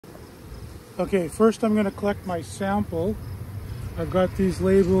Okay, first I'm going to collect my sample. I've got these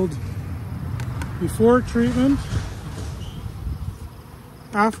labeled before treatment,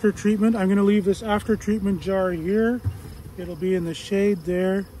 after treatment. I'm going to leave this after treatment jar here. It'll be in the shade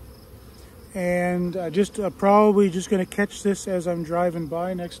there. And probably just going to catch this as I'm driving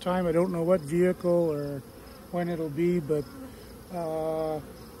by next time. I don't know what vehicle or when it'll be, but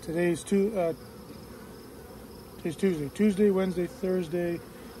today's Tuesday. Tuesday, Wednesday, Thursday,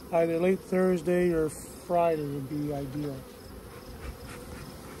 either late Thursday or Friday would be ideal.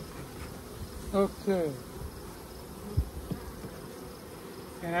 Okay.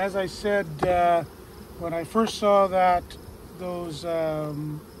 And as I said, when I first saw those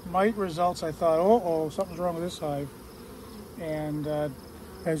mite results, I thought, oh, something's wrong with this hive. And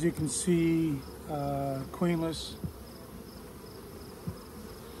as you can see, queenless.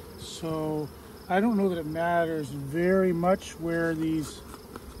 So I don't know that it matters very much where these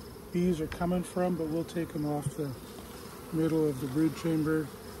bees are coming from, but we'll take them off the middle of the brood chamber.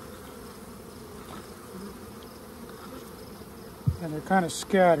 And they're kind of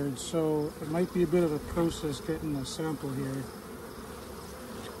scattered, so it might be a bit of a process getting a sample here.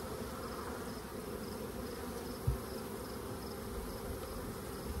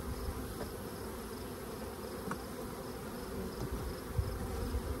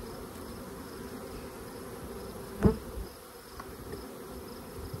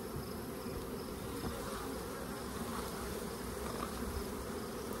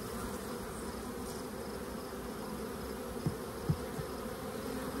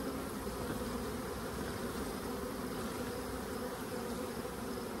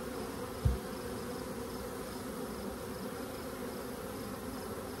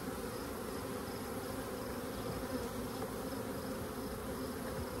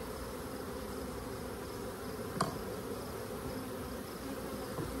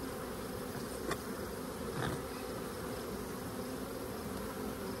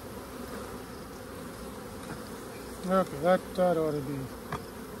 Okay, that ought to be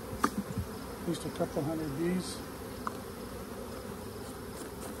at least a couple hundred bees.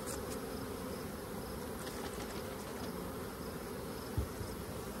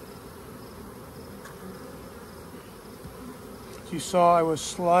 You saw I was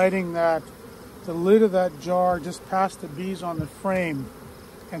sliding the lid of that jar just past the bees on the frame,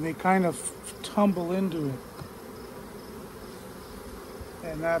 and they kind of tumble into it.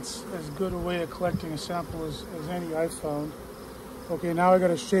 And that's as good a way of collecting a sample as any I've found. Okay, now I got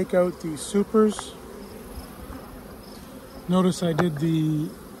to shake out the supers. Notice I did the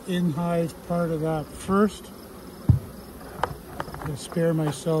in-hive part of that first. To spare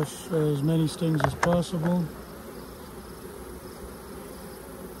myself as many stings as possible.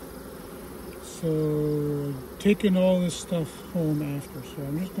 So, taking all this stuff home after. So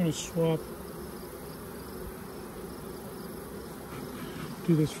I'm just going to swap.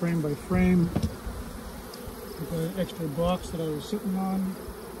 Do this frame by frame with the extra box that I was sitting on.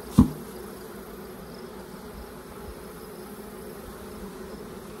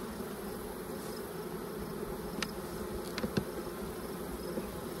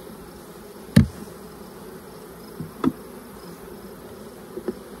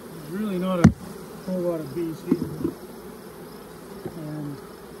 There's really not a whole lot of bees here. And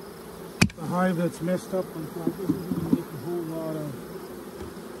the hive that's messed up on top isn't going to make a whole lot of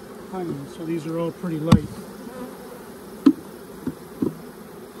honey, so these are all pretty light.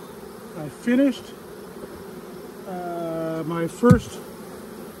 I finished my first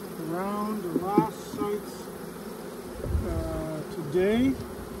round of last sites today,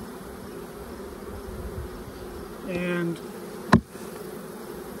 and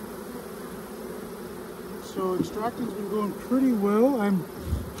so extracting's been going pretty well. I'm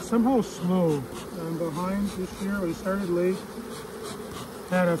somehow slow. I'm behind this year. I started late.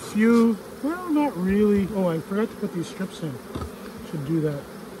 Had a few, well, not really. Oh, I forgot to put these strips in. Should do that.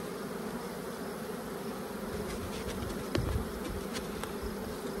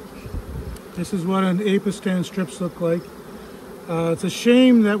 This is what an Apistan strips look like. It's a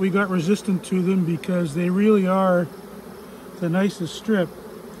shame that we got resistant to them because they really are the nicest strip.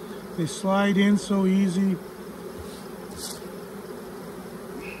 They slide in so easy.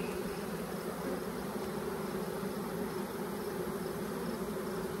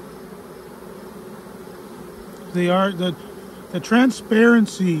 They are, the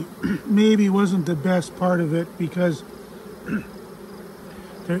transparency maybe wasn't the best part of it because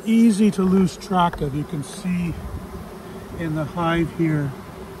they're easy to lose track of. You can see in the hive here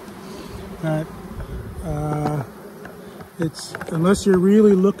that it's, unless you're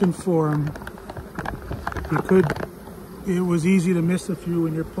really looking for them, it was easy to miss a few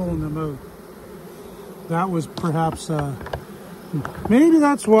when you're pulling them out. that was perhaps, maybe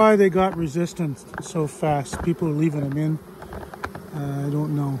that's why they got resistant so fast. People are leaving them in. I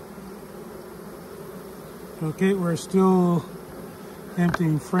don't know. Okay, we're still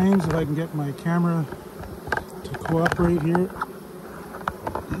emptying frames. If I can get my camera to cooperate here.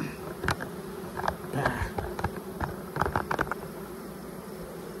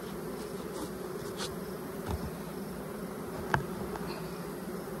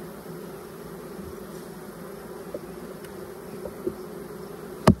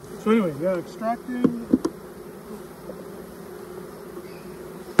 So anyway, yeah, extracting.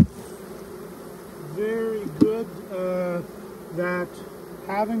 Very good that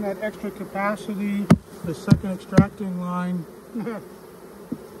having that extra capacity, the second extracting line,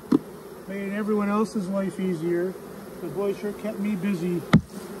 made everyone else's life easier. The boy sure kept me busy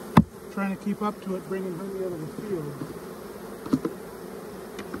trying to keep up to it, bringing honey out of the field.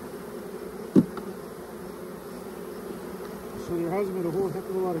 So there hasn't been a whole heck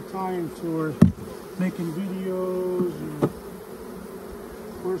of a lot of time for making videos and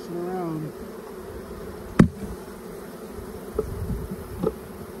horsing around.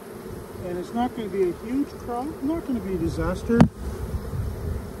 And it's not going to be a huge crop, not going to be a disaster.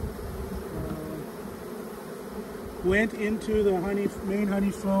 Went into the main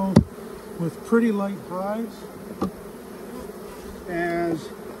honey flow with pretty light hives, as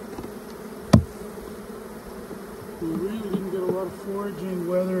we really didn't get a lot of foraging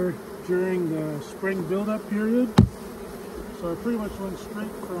weather during the spring buildup period. So I pretty much went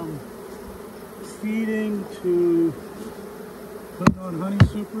straight from feeding to putting on honey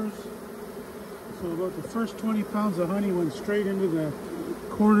supers. So about the first 20 pounds of honey went straight into the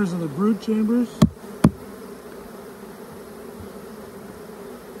corners of the brood chambers,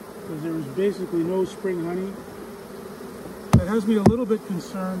 because there was basically no spring honey. That has me a little bit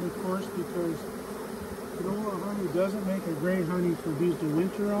concerned, of course, because canola honey doesn't make a great honey for bees to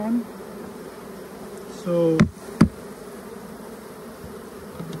winter on. So,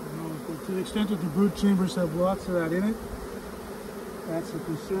 to the extent that the brood chambers have lots of that in it, that's a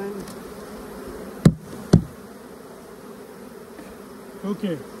concern.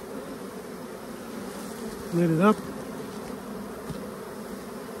 Okay, lid it up.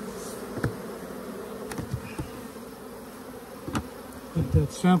 Put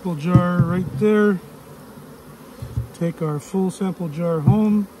that sample jar right there. Take our full sample jar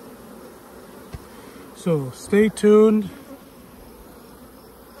home. So stay tuned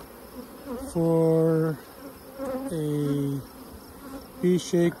for a bee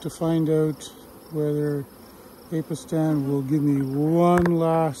shake to find out whether Apistan will give me one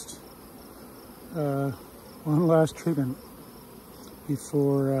last treatment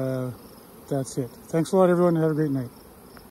before that's it. Thanks a lot, everyone, and have a great night.